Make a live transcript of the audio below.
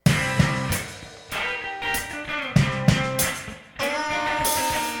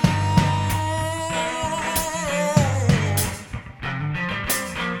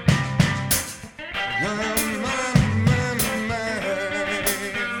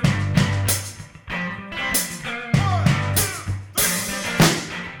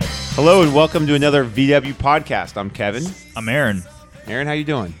Hello and welcome to another VW podcast. I'm Kevin. I'm Aaron. Aaron, how you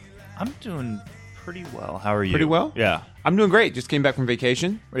doing? I'm doing pretty well. How are you? Pretty well? Yeah. I'm doing great. Just came back from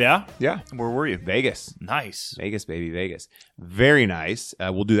vacation. Yeah? Yeah. Where were you? Vegas. Nice. Vegas, baby, Vegas. Very nice.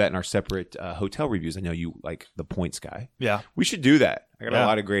 We'll do that in our separate hotel reviews. I know you like the points guy. Yeah. We should do that. I got a Yeah.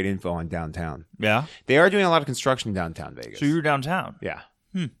 lot of great info on downtown. Yeah? They are doing a lot of construction downtown Vegas. So you were downtown? Yeah.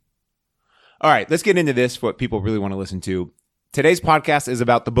 All right, let's get into this, what people really want to listen to. Today's podcast is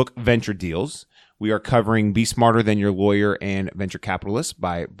about the book Venture Deals. We are covering Be Smarter Than Your Lawyer and Venture Capitalist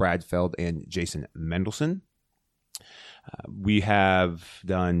by Brad Feld and Jason Mendelsohn. We have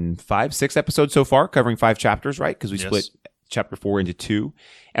done 5-6 episodes so far, covering 5 chapters, right? Because we split chapter 4 into 2.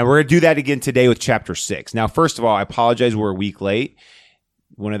 And we're going to do that again today with chapter 6. Now, first of all, I apologize we're a week late.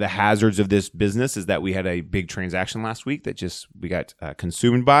 One of the hazards of this business is that we had a big transaction last week that we got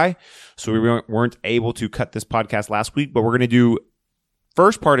consumed by. So we weren't able to cut this podcast last week, but we're going to do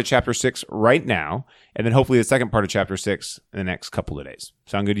first part of chapter 6 right now, and then hopefully the second part of chapter 6 in the next couple of days.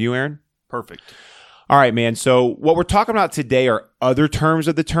 Sound good to you, Aaron? Perfect. All right, man. So what we're talking about today are other terms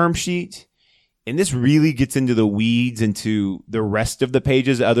of the term sheet. And this really gets into the weeds, into the rest of the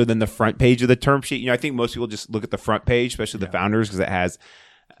pages other than the front page of the term sheet. You know, I think most people just look at the front page, especially the founders, because it has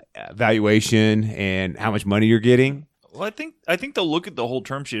valuation and how much money you're getting. Well, I think they'll look at the whole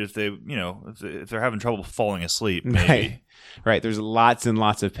term sheet if they're having trouble falling asleep. Maybe. Right. There's lots and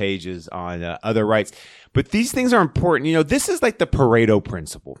lots of pages on other rights. But these things are important. You know, this is like the Pareto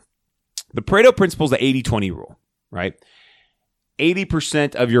principle. The Pareto principle is the 80-20 rule, right?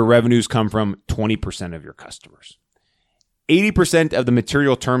 80% of your revenues come from 20% of your customers. 80% of the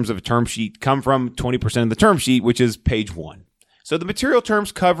material terms of a term sheet come from 20% of the term sheet, which is page 1. So the material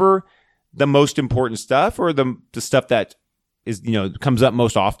terms cover the most important stuff, or the stuff that is, you know, comes up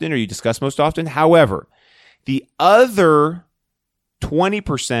most often or you discuss most often. However, the other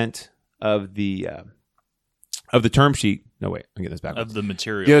 20% of the term sheet, no, wait, let me get this back. Of the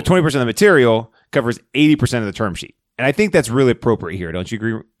material. The other 20% of the material covers 80% of the term sheet. And I think that's really appropriate here. Don't you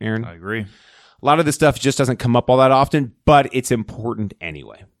agree, Aaron? I agree. A lot of this stuff just doesn't come up all that often, but it's important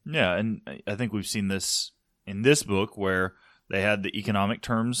anyway. Yeah, and I think we've seen this in this book where they had the economic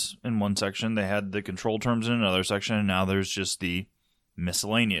terms in one section, they had the control terms in another section, and now there's just the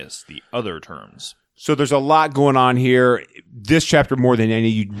miscellaneous, the other terms. So there's a lot going on here. This chapter, more than any,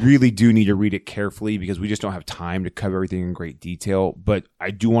 you really do need to read it carefully because we just don't have time to cover everything in great detail. But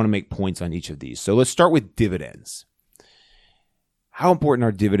I do want to make points on each of these. So let's start with dividends. How important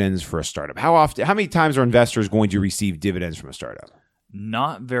are dividends for a startup? How many times are investors going to receive dividends from a startup?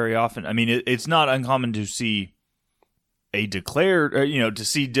 Not very often. I mean, it's not uncommon to see a declared, to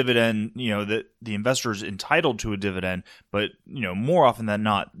see dividend, that the investor is entitled to a dividend, but, more often than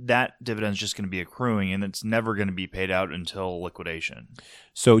not, that dividend is just going to be accruing and it's never going to be paid out until liquidation.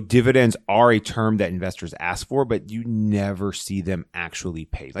 So dividends are a term that investors ask for, but you never see them actually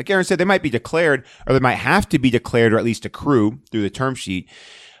paid. Like Aaron said, they might be declared, or they might have to be declared, or at least accrue through the term sheet,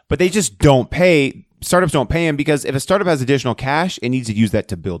 but they just don't pay. Startups don't pay them because if a startup has additional cash, it needs to use that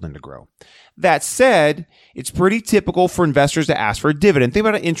to build and to grow. That said, it's pretty typical for investors to ask for a dividend. Think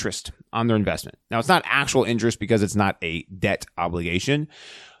about an interest on their investment. Now, it's not actual interest because it's not a debt obligation,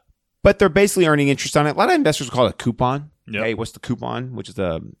 but they're basically earning interest on it. A lot of investors call it a coupon. Yep. Hey, what's the coupon? Which is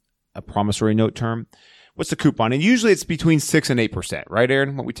a promissory note term. What's the coupon? And usually it's between 6 and 8%, right,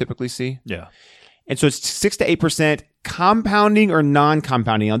 Aaron? What we typically see? Yeah. And so it's 6 to 8% compounding or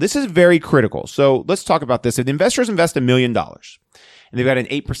non-compounding. Now, this is very critical. So let's talk about this. If the investors invest $1 million and they've got an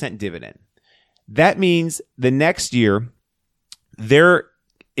 8% dividend, that means the next year their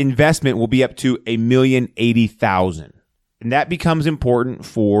investment will be up to $1,080,000. And that becomes important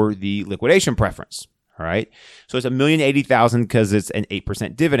for the liquidation preference. All right. So it's $1,080,000 because it's an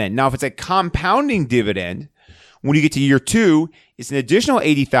 8% dividend. Now, if it's a compounding dividend, when you get to year 2, it's an additional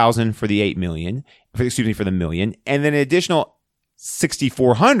 $80,000 for the $8 million, for the $1 million, and then an additional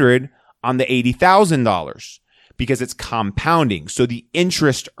 $6,400 on the $80,000 because it's compounding. So the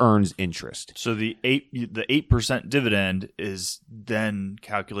interest earns interest. So the 8% dividend is then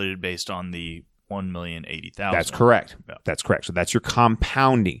calculated based on the $1,080,000. That's correct. Yeah. That's correct. So that's your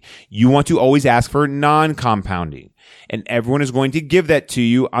compounding. You want to always ask for non-compounding, and everyone is going to give that to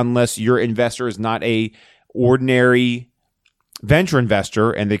you unless your investor is not a ordinary venture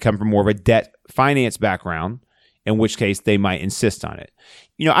investor and they come from more of a debt finance background, in which case they might insist on it.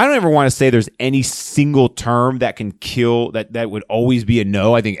 I don't ever want to say there's any single term that can kill, that would always be a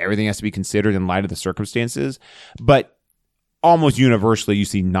no. I think everything has to be considered in light of the circumstances, but almost universally you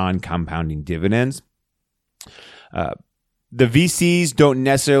see non-compounding dividends. The VCs don't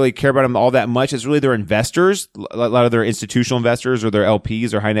necessarily care about them all that much. It's really their investors, a lot of their institutional investors or their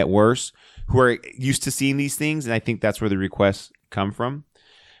LPs or high net worths who are used to seeing these things. And I think that's where the requests come from.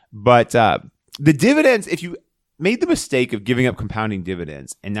 But the dividends, if you made the mistake of giving up compounding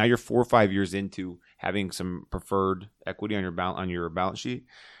dividends and now you're 4 or 5 years into having some preferred equity on your balance sheet,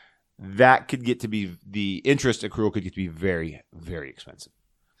 that could get to be, the interest accrual could get to be very, very expensive.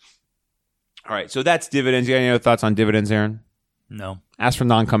 All right, so that's dividends. You got any other thoughts on dividends, Aaron? No. Ask for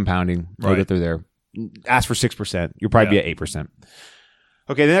non-compounding. Know that they're there. Ask for 6%. You'll probably be at 8%.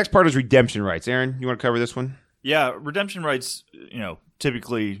 Okay, the next part is redemption rights. Aaron, you want to cover this one? Yeah, redemption rights,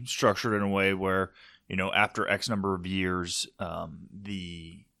 typically structured in a way where, after X number of years,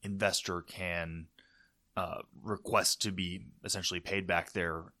 the investor can request to be essentially paid back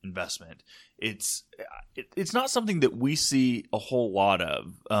their investment. It's not something that we see a whole lot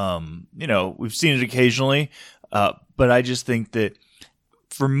of. We've seen it occasionally, but I just think that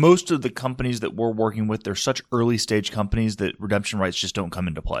for most of the companies that we're working with, they're such early stage companies that redemption rights just don't come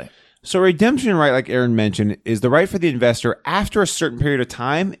into play. So redemption right, like Aaron mentioned, is the right for the investor after a certain period of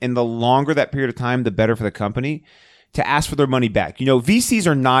time, and the longer that period of time, the better for the company, to ask for their money back. VCs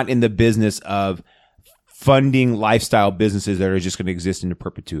are not in the business of funding lifestyle businesses that are just going to exist into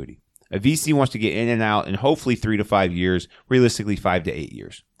perpetuity. A VC wants to get in and out in hopefully 3 to 5 years, realistically 5 to 8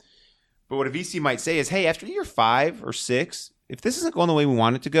 years. But what a VC might say is, hey, after year 5 or 6, if this isn't going the way we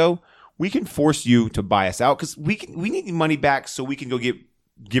want it to go, we can force you to buy us out because we need the money back so we can go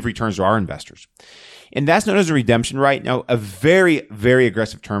give returns to our investors. And that's known as a redemption right. Now, a very, very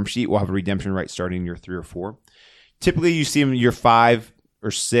aggressive term sheet will have a redemption right starting in year 3 or 4. Typically, you see them in year 5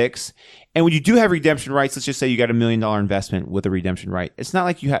 or 6. And when you do have redemption rights, let's just say you got $1 million investment with a redemption right. It's not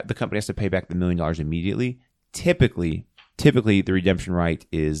like the company has to pay back the $1 million immediately. Typically, the redemption right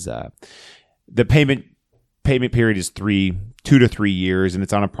is the payment period is 2 to 3 years, and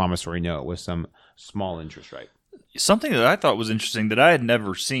it's on a promissory note with some small interest rate. Something that I thought was interesting that I had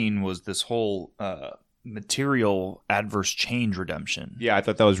never seen was this whole material adverse change redemption. Yeah, I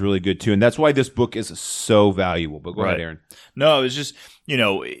thought that was really good too, and that's why this book is so valuable. But go ahead, Aaron. No, it's just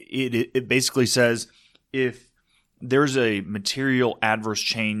it basically says if there's a material adverse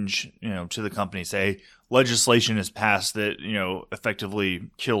change to the company, say legislation is passed that effectively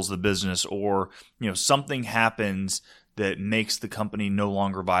kills the business, or something happens that makes the company no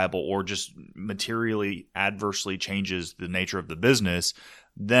longer viable, or just materially adversely changes the nature of the business,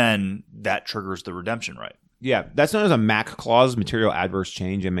 then that triggers the redemption right. Yeah, that's known as a MAC clause, material adverse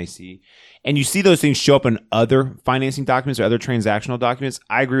change, MAC. And you see those things show up in other financing documents or other transactional documents.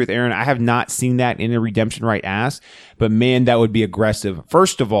 I agree with Aaron. I have not seen that in a redemption right ask, but man, that would be aggressive.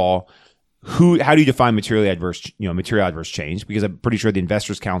 First of all, how do you define material adverse change? Because I'm pretty sure the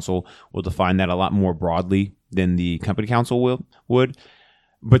Investors Council will define that a lot more broadly than the Company Council would.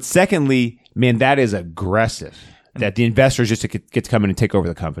 But secondly, man, that is aggressive. That the investors just get to come in and take over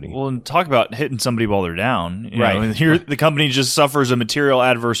the company. Well, and talk about hitting somebody while they're down. Right. Here, the company just suffers a material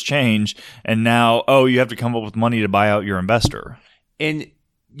adverse change, and now, you have to come up with money to buy out your investor. And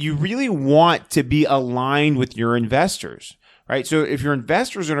you really want to be aligned with your investors, right? So if your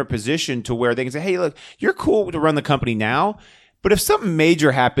investors are in a position to where they can say, hey, look, you're cool to run the company now, but if something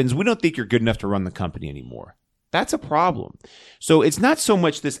major happens, we don't think you're good enough to run the company anymore. That's a problem. So it's not so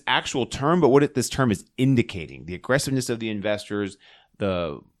much this actual term, but what this term is indicating: the aggressiveness of the investors,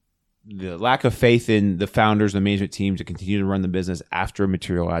 the lack of faith in the founders, the management team to continue to run the business after a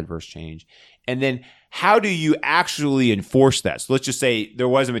material adverse change. And then how do you actually enforce that? So let's just say there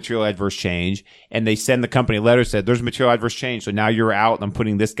was a material adverse change and they send the company a letter that said, there's a material adverse change. So now you're out and I'm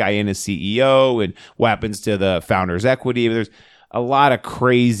putting this guy in as CEO, and what happens to the founder's equity? There's a lot of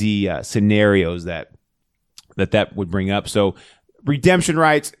crazy scenarios that would bring up. So redemption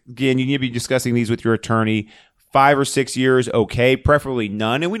rights, again, you need to be discussing these with your attorney. 5 or 6 years, okay, preferably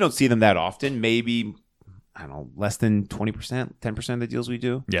none. And we don't see them that often. Maybe, I don't know, less than 20%, 10% of the deals we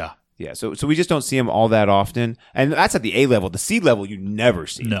do. Yeah. Yeah. So we just don't see them all that often. And that's at the A level. The C level, you never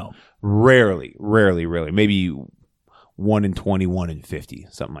see. No. Rarely. Maybe 1 in 20, 1 in 50,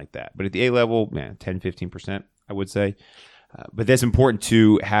 something like that. But at the A level, man, 10, 15%, I would say. But that's important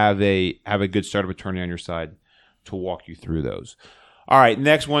to have a good startup attorney on your side to walk you through those. All right,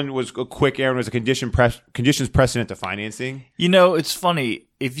 next one was a quick, Aaron, was a conditions precedent to financing. It's funny.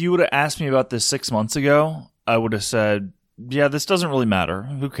 If you would have asked me about this 6 months ago, I would have said, yeah, this doesn't really matter.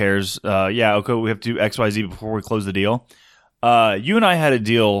 Who cares? Okay, we have to do XYZ before we close the deal. You and I had a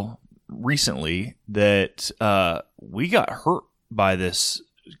deal recently that we got hurt by this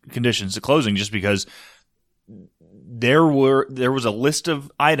conditions to closing just because there was a list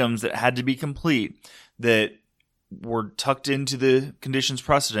of items that had to be complete that were tucked into the conditions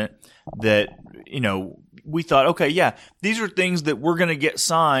precedent that, we thought, okay, yeah, these are things that we're going to get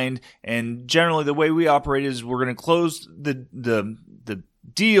signed. And generally the way we operate is we're going to close the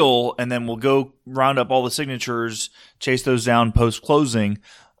deal, and then we'll go round up all the signatures, chase those down post-closing.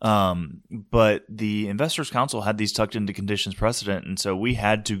 But the Investors Council had these tucked into conditions precedent, and so we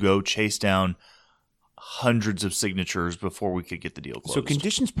had to go chase down hundreds of signatures before we could get the deal closed. So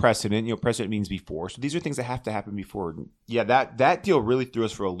conditions precedent, precedent means before. So these are things that have to happen before. Yeah, that deal really threw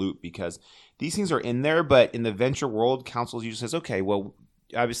us for a loop because these things are in there, but in the venture world, counsel usually says, okay, well,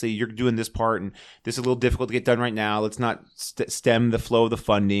 obviously you're doing this part and this is a little difficult to get done right now. Let's not stem the flow of the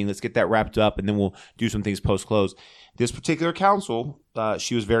funding. Let's get that wrapped up and then we'll do some things post-close. This particular counsel,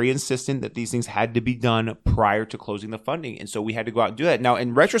 she was very insistent that these things had to be done prior to closing the funding. And so we had to go out and do that. Now,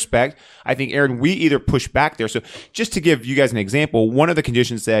 in retrospect, I think, Aaron, we either pushed back there. So just to give you guys an example, one of the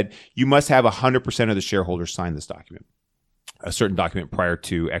conditions said you must have 100% of the shareholders sign this document, a certain document prior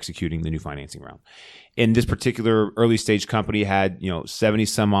to executing the new financing round. In this particular early stage company had, 70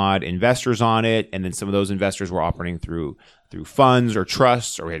 some odd investors on it. And then some of those investors were operating through funds or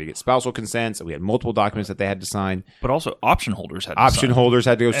trusts, or we had to get spousal consent. So we had multiple documents that they had to sign. But also option holders had to sign. Option holders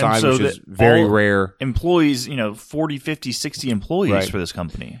had to go sign, which is very rare. Employees, 40, 50, 60 employees for this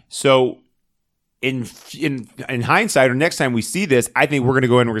company. So in hindsight, or next time we see this, I think we're going to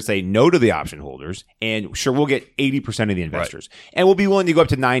go in and we're going to say no to the option holders. And sure, we'll get 80% of the investors. Right. And we'll be willing to go up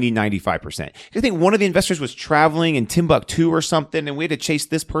to 90, 95%. I think one of the investors was traveling in Timbuktu or something, and we had to chase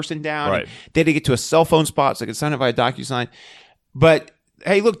this person down. Right. They had to get to a cell phone spot so they could sign it via DocuSign. But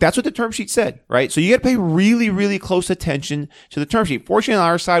hey, look, that's what the term sheet said, right? So you got to pay really, really close attention to the term sheet. Fortunately, on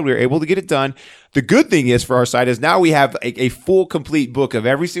our side, we were able to get it done. The good thing is for our side is now we have a full, complete book of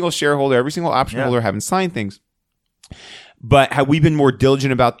every single shareholder, every single option holder having signed things. But have we been more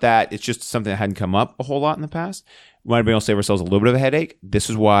diligent about that? It's just something that hadn't come up a whole lot in the past. We might have been able to save ourselves a little bit of a headache. This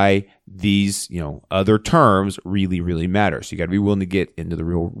is why these, other terms really, really matter. So you got to be willing to get into the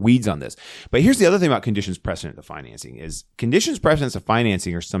real weeds on this. But here's the other thing about conditions precedent to financing is conditions precedent to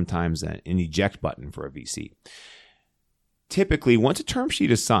financing are sometimes an eject button for a VC. Typically, once a term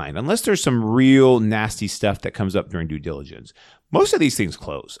sheet is signed, unless there's some real nasty stuff that comes up during due diligence, most of these things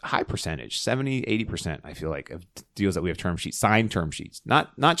close. High percentage, 70, 80%, I feel like, of deals that we have term sheets, signed term sheets.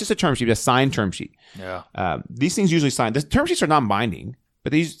 Not just a term sheet, but a signed term sheet. Yeah. These things usually sign. The term sheets are non-binding,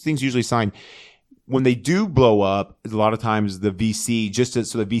 but these things usually sign. When they do blow up, a lot of times the VC,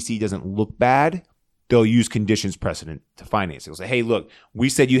 so the VC doesn't look bad, they'll use conditions precedent to finance. They'll say, hey, look, we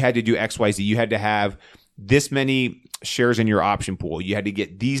said you had to do X, Y, Z. You had to have this many shares in your option pool. You had to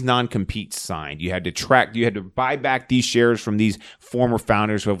get these non-competes signed. You had to buy back these shares from these former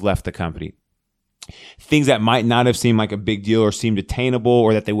founders who have left the company. Things that might not have seemed like a big deal or seemed attainable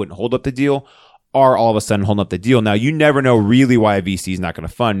or that they wouldn't hold up the deal are all of a sudden holding up the deal. Now, you never know really why a VC is not going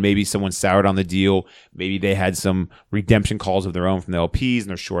to fund. Maybe someone soured on the deal. Maybe they had some redemption calls of their own from the LPs and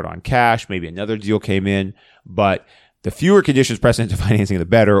they're short on cash. Maybe another deal came in. But the fewer conditions precedent to financing, the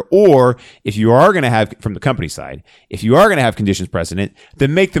better. Or if you are going to have, from the company side, if you are going to have conditions precedent,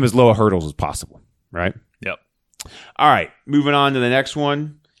 then make them as low a hurdles as possible, right? Yep. All right, moving on to the next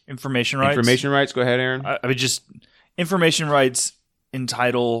one. Information rights. Information rights. Go ahead, Aaron. I would just information rights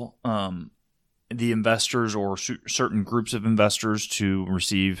entitle the investors or certain groups of investors to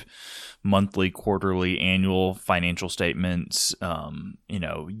receive monthly, quarterly, annual financial statements.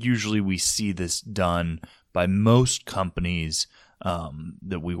 Usually we see this done by most companies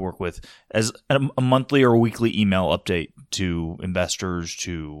that we work with as a monthly or weekly email update to investors,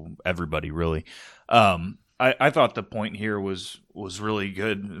 to everybody, really. I thought the point here was really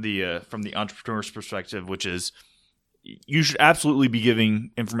good. From the entrepreneur's perspective, which is you should absolutely be giving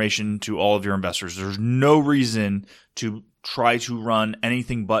information to all of your investors. There's no reason to try to run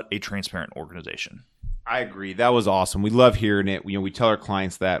anything but a transparent organization. I agree. That was awesome. We love hearing it. We tell our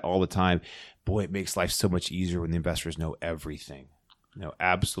clients that all the time. Boy, it makes life so much easier when the investors know everything.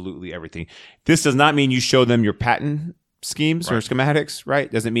 Absolutely everything. This does not mean you show them your patent schemes or schematics,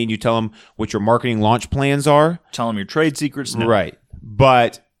 right? Doesn't mean you tell them what your marketing launch plans are. Tell them your trade secrets. No. Right.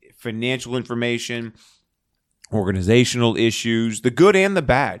 But financial information, organizational issues, the good and the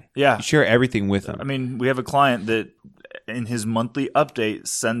bad. Yeah. You share everything with them. I mean, we have a client that in his monthly update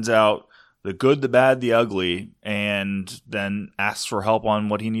sends out the good, the bad, the ugly, and then asks for help on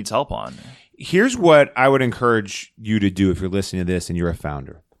what he needs help on. Here's what I would encourage you to do if you're listening to this and you're a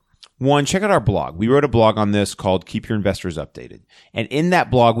founder. One, check out our blog. We wrote a blog on this called Keep Your Investors Updated. And in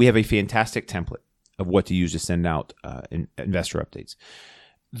that blog, we have a fantastic template of what to use to send out investor updates.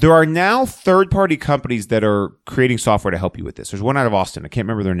 There are now third-party companies that are creating software to help you with this. There's one out of Austin. I can't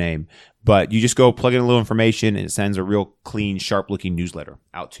remember their name, but you just go plug in a little information and it sends a real clean, sharp-looking newsletter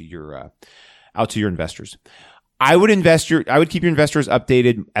out to your investors. I would keep your investors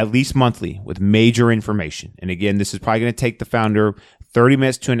updated at least monthly with major information. And again, this is probably going to take the founder 30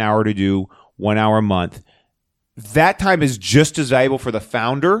 minutes to an hour to do, 1 hour a month. That time is just as valuable for the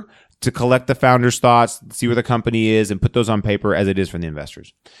founder to collect the founder's thoughts, see where the company is, and put those on paper as it is from the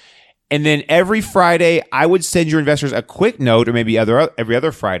investors. And then every Friday, I would send your investors a quick note, or maybe every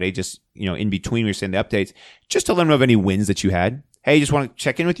other Friday, just in between we send the updates, just to let them know of any wins that you had. Hey, just want to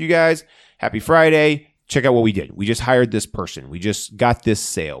check in with you guys. Happy Friday. Check out what we did. We just hired this person. We just got this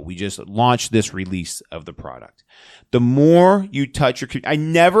sale. We just launched this release of the product. The more you touch I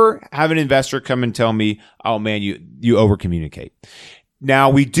never have an investor come and tell me, oh man, you over communicate.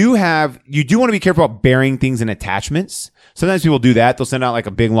 Now you do want to be careful about burying things in attachments. Sometimes people do that. They'll send out like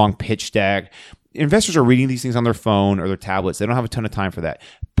a big long pitch deck. Investors are reading these things on their phone or their tablets. They don't have a ton of time for that.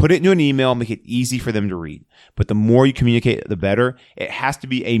 Put it into an email, make it easy for them to read. But the more you communicate, the better. It has to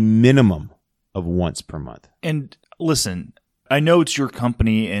be a minimum of once per month. And listen, I know it's your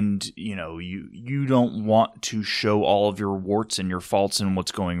company and you don't want to show all of your warts and your faults and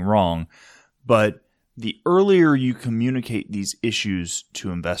what's going wrong, but the earlier you communicate these issues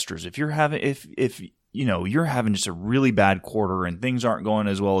to investors, if you're having just a really bad quarter and things aren't going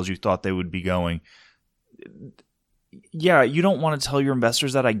as well as you thought they would be going, yeah, you don't want to tell your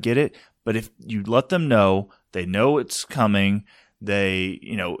investors that. I get it, but if you let them know, they know it's coming. They,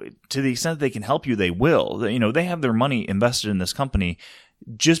 to the extent that they can help you, they will. They have their money invested in this company.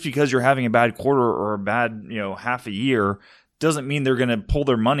 Just because you're having a bad quarter or a bad, half a year doesn't mean they're going to pull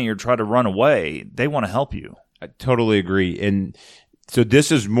their money or try to run away. They want to help you. I totally agree. And so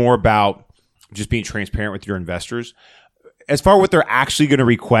this is more about just being transparent with your investors. As far as what they're actually going to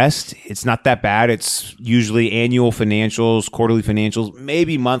request, it's not that bad. It's usually annual financials, quarterly financials,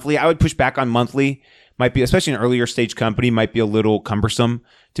 maybe monthly. I would push back on monthly. Might be, especially an earlier stage company, might be a little cumbersome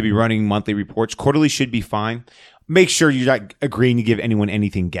to be running monthly reports. Quarterly should be fine. Make sure you're not agreeing to give anyone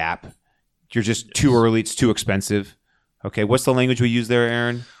anything GAAP. You're just too early. It's too expensive. Okay, what's the language we use there,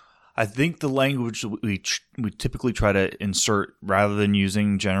 Aaron? I think the language we typically try to insert rather than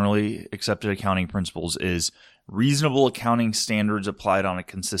using generally accepted accounting principles is reasonable accounting standards applied on a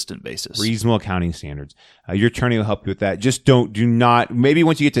consistent basis. Reasonable accounting standards. Your attorney will help you with that. Just do not, maybe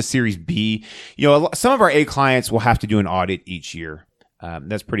once you get to Series B, some of our A clients will have to do an audit each year.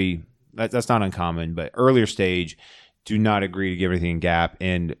 That's not uncommon, but earlier stage, do not agree to give everything in GAAP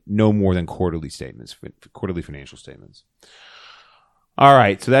and no more than quarterly statements, quarterly financial statements. All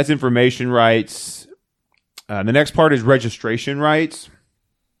right, so that's information rights. The next part is registration rights.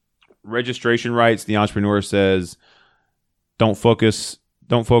 Registration rights, the entrepreneur says, don't focus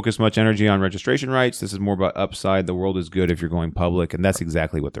much energy on registration rights. This is more about upside. The world is good if you're going public, and that's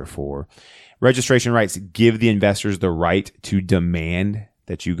exactly what they're for. Registration rights give the investors the right to demand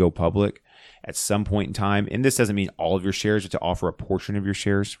that you go public at some point in time. And this doesn't mean all of your shares, but to offer a portion of your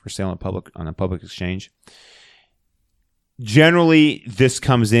shares for sale on a public exchange. Generally, this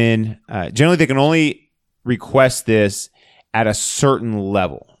comes in. Generally, they can only request this at a certain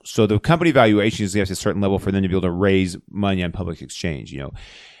level. So the company valuation is at a certain level for them to be able to raise money on public exchange.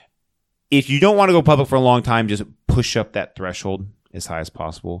 If you don't want to go public for a long time, just push up that threshold as high as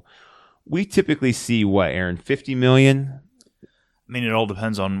possible. We typically see what, Aaron, 50 million? I mean, it all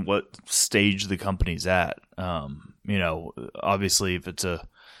depends on what stage the company's at. Obviously, if it's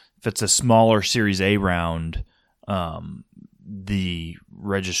a smaller Series A round, the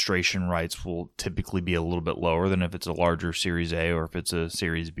registration rights will typically be a little bit lower than if it's a larger Series A or if it's a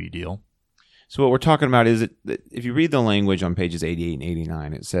Series B deal. So what we're talking about is that if you read the language on pages 88 and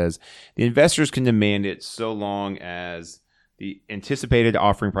 89, it says the investors can demand it so long as the anticipated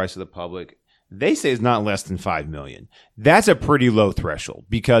offering price of the public, they say, is not less than $5 million. That's a pretty low threshold,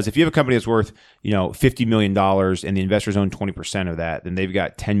 because if you have a company that's worth, $50 million and the investors own 20% of that, then they've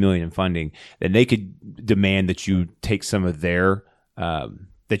got $10 million in funding. Then they could demand that you take some of their,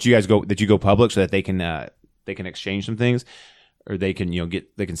 that you go public so that they can exchange some things, or they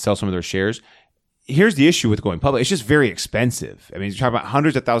can sell some of their shares. Here's the issue with going public. It's just very expensive. I mean, you're talking about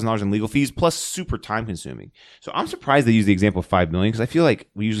hundreds of thousands of dollars in legal fees, plus super time consuming. So I'm surprised they use the example of $5 million, because I feel like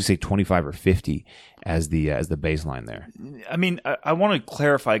we usually say 25 or 50 as the baseline there. I mean, I want to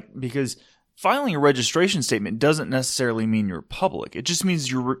clarify, because filing a registration statement doesn't necessarily mean you're public. It just means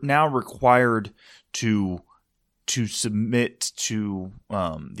you're now required to submit to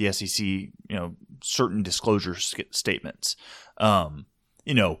the SEC, certain disclosure statements.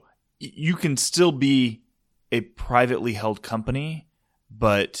 You can still be a privately held company,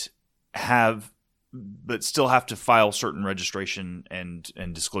 but still have to file certain registration and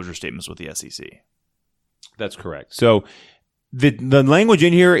disclosure statements with the SEC. That's correct. So the language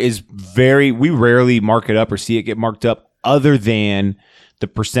in here is we rarely mark it up or see it get marked up other than the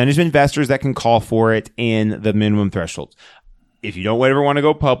percentage of investors that can call for it and the minimum thresholds. If you don't ever want to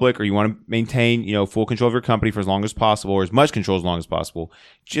go public or you want to maintain, full control of your company for as long as possible or as much control as long as possible,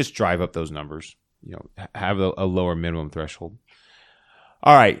 just drive up those numbers, have a lower minimum threshold.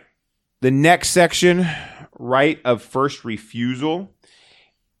 All right. The next section, right of first refusal.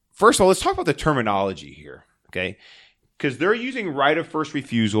 First of all, let's talk about the terminology here, okay? Because they're using right of first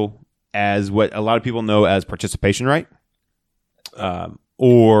refusal as what a lot of people know as participation right,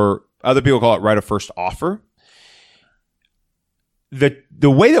 or other people call it right of first offer. The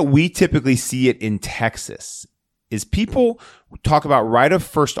way that we typically see it in Texas is people talk about right of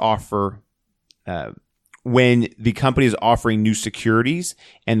first offer when the company is offering new securities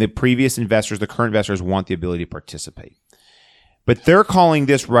and the previous investors, the current investors, want the ability to participate. But they're calling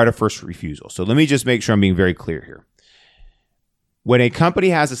this right of first refusal. So let me just make sure I'm being very clear here. When a company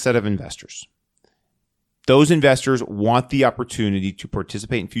has a set of investors, those investors want the opportunity to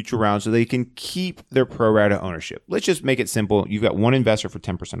participate in future rounds so they can keep their pro rata ownership. Let's just make it simple. You've got one investor for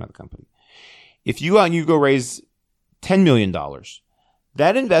 10% of the company. If you go raise $10 million,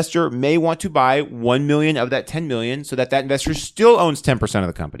 that investor may want to buy $1 million of that $10 million so that investor still owns 10% of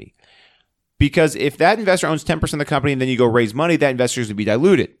the company. Because if that investor owns 10% of the company and then you go raise money, that investor is going to be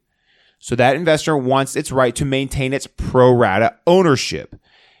diluted. So that investor wants its right to maintain its pro rata ownership.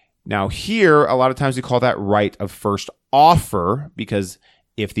 Now here, a lot of times we call that right of first offer because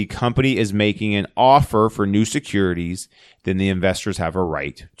if the company is making an offer for new securities, then the investors have a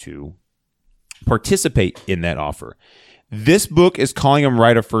right to participate in that offer. This book is calling them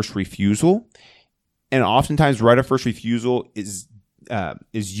right of first refusal. And oftentimes right of first refusal is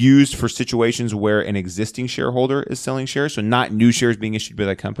used for situations where an existing shareholder is selling shares. So not new shares being issued by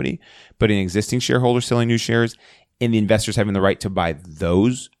that company, but an existing shareholder selling new shares and the investors having the right to buy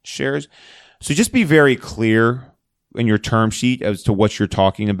those shares. So just be very clear in your term sheet as to what you're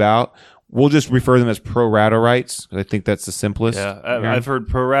talking about. We'll just refer them as pro rata rights. I think that's the simplest. Yeah, I've heard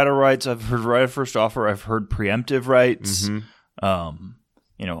pro rata rights. I've heard right of first offer. I've heard preemptive rights.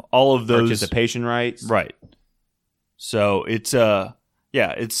 Mm-hmm. All of those participation rights. Right. So it's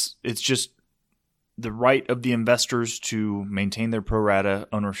it's just the right of the investors to maintain their pro rata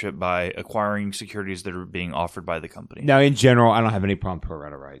ownership by acquiring securities that are being offered by the company. Now, in general, I don't have any problem with pro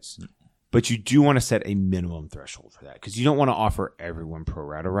rata rights. But you do want to set a minimum threshold for that because you don't want to offer everyone pro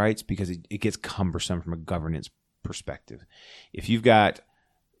rata rights because it gets cumbersome from a governance perspective. If you've got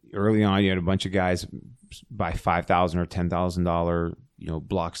early on, you had a bunch of guys buy $5,000 or $10,000,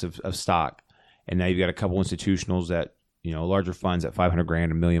 blocks of stock, and now you've got a couple institutionals that larger funds at $500,000,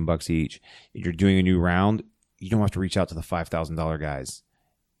 $1 million each. If you're doing a new round, you don't have to reach out to the $5,000 guys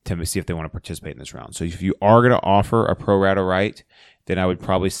to see if they want to participate in this round. So if you are going to offer a pro rata right, then I would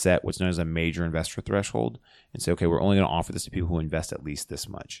probably set what's known as a major investor threshold and say, okay, we're only going to offer this to people who invest at least this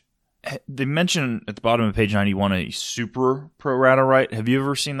much. They mention at the bottom of page 91 a super pro rata right. Have you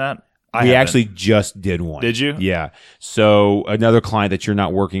ever seen that? We actually just did one. Did you? Yeah. So another client that you're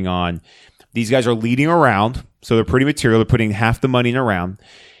not working on, these guys are leading a round. So they're pretty material. They're putting half the money in a round.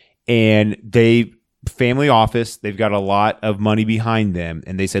 And family office, they've got a lot of money behind them.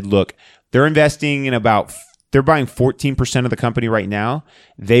 And they said, look, they're investing in they're buying 14% of the company right now.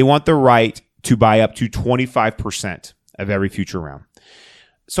 They want the right to buy up to 25% of every future round.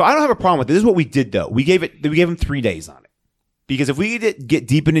 So I don't have a problem with it. This is what we did though. We gave them 3 days on it. Because if we get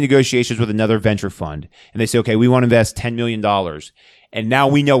deep into negotiations with another venture fund and they say, okay, we want to invest $10 million and now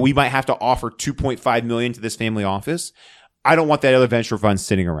we know we might have to offer $2.5 million to this family office, I don't want that other venture fund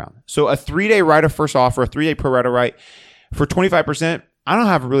sitting around. So a 3-day right of first offer, a 3-day pro rata right for 25%, I don't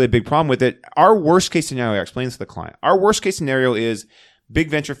have really a big problem with it. Our worst case scenario, I explained this to the client. Our worst case scenario is big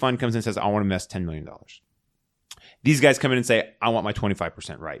venture fund comes in and says, I want to invest $10 million. These guys come in and say, I want my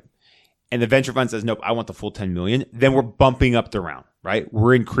 25% right. And the venture fund says, nope, I want the full 10 million. Then we're bumping up the round, right?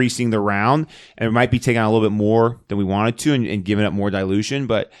 We're increasing the round and it might be taking on a little bit more than we wanted to and giving up more dilution,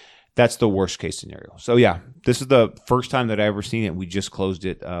 but that's the worst case scenario. So yeah, this is the first time that I ever seen it. We just closed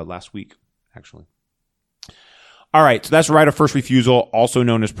it last week, actually. All right, so that's right of first refusal, also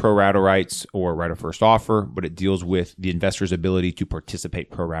known as pro rata rights or right of first offer, but it deals with the investor's ability to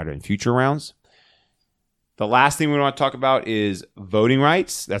participate pro rata in future rounds. The last thing we want to talk about is voting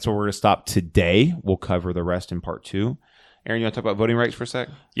rights. That's where we're going to stop today. We'll cover the rest in part 2. Aaron, you want to talk about voting rights for a sec?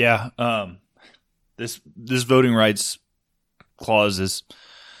 Yeah. This voting rights clause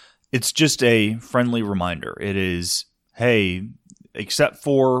it's just a friendly reminder. It is, hey, except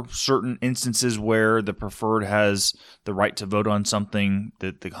for certain instances where the preferred has the right to vote on something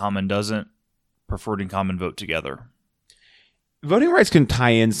that the common doesn't, preferred and common vote together. Voting rights can tie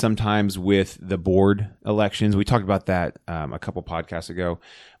in sometimes with the board elections. We talked about that a couple podcasts ago.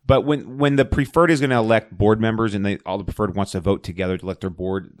 But when the preferred is going to elect board members and all the preferred wants to vote together to elect their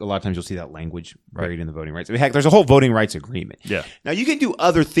board, a lot of times you'll see that language buried in the voting rights. I mean, heck, there's a whole voting rights agreement. Yeah. Now, you can do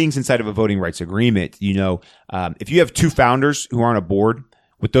other things inside of a voting rights agreement. If you have two founders who are on a board,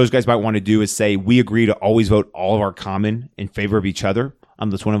 what those guys might want to do is say, we agree to always vote all of our common in favor of each other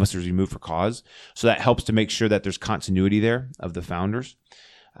unless one of us is removed for cause. So that helps to make sure that there's continuity there of the founders.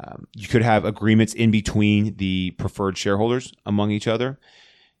 You could have agreements in between the preferred shareholders among each other.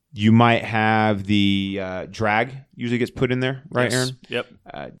 You might have the drag usually gets put in there, right, Yes. Aaron? Yep.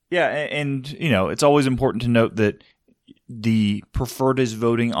 And it's always important to note that the preferred is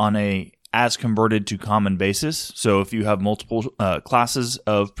voting on a as converted to common basis. So if you have multiple classes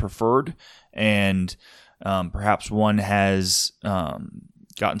of preferred and perhaps one has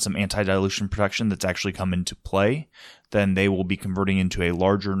gotten some anti-dilution protection that's actually come into play, then they will be converting into a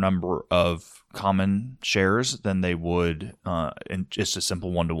larger number of common shares than they would in just a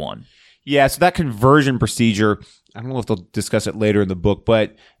simple 1-to-1. Yeah, so that conversion procedure, I don't know if they'll discuss it later in the book,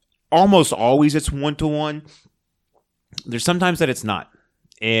 but almost always it's 1-to-1. There's sometimes that it's not.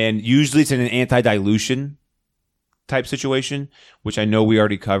 And usually it's in an anti-dilution type situation, which I know we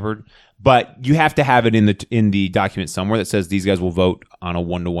already covered. But you have to have it in the document somewhere that says these guys will vote on a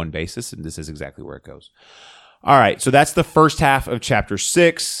 1-to-1 basis, and this is exactly where it goes. All right, so that's the first half of Chapter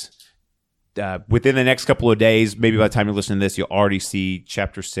 6. Within the next couple of days, maybe by the time you listen to this, you'll already see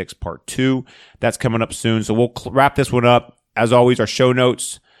Chapter 6, Part 2. That's coming up soon. So we'll wrap this one up. As always, our show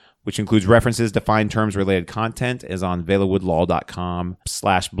notes, which includes references, defined terms, related content, is on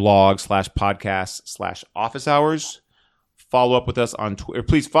VelaWoodLaw.com/blog/podcast/office hours. Follow up with us on Twitter.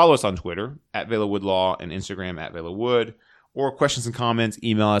 Please follow us on Twitter at VelaWoodLaw and Instagram at VelaWood. Or questions and comments,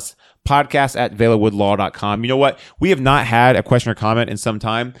 email us, podcast@VelaWoodLaw.com. You know what? We have not had a question or comment in some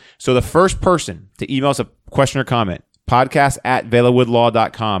time. So the first person to email us a question or comment,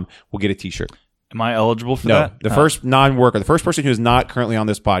 podcast@VelaWoodLaw.com, will get a t-shirt. Am I eligible for No, that? the first non-worker, the first person who is not currently on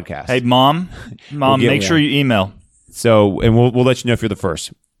this podcast. Hey, Mom, make sure one. you email. So, and we'll let you know if you're the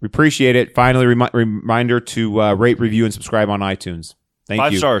first. We appreciate it. Finally, reminder to rate, review, and subscribe on iTunes. Thank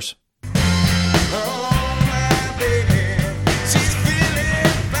you. 5 stars.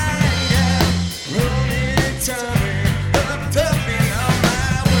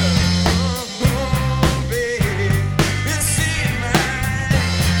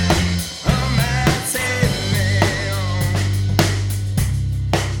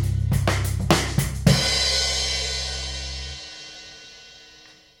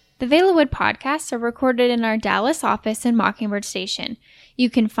 The VelaWood podcasts are recorded in our Dallas office in Mockingbird Station. You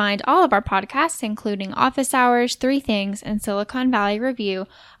can find all of our podcasts, including Office Hours, Three Things, and Silicon Valley Review,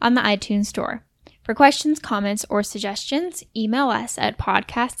 on the iTunes Store. For questions, comments, or suggestions, email us at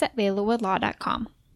podcast@VelaWoodLaw.com.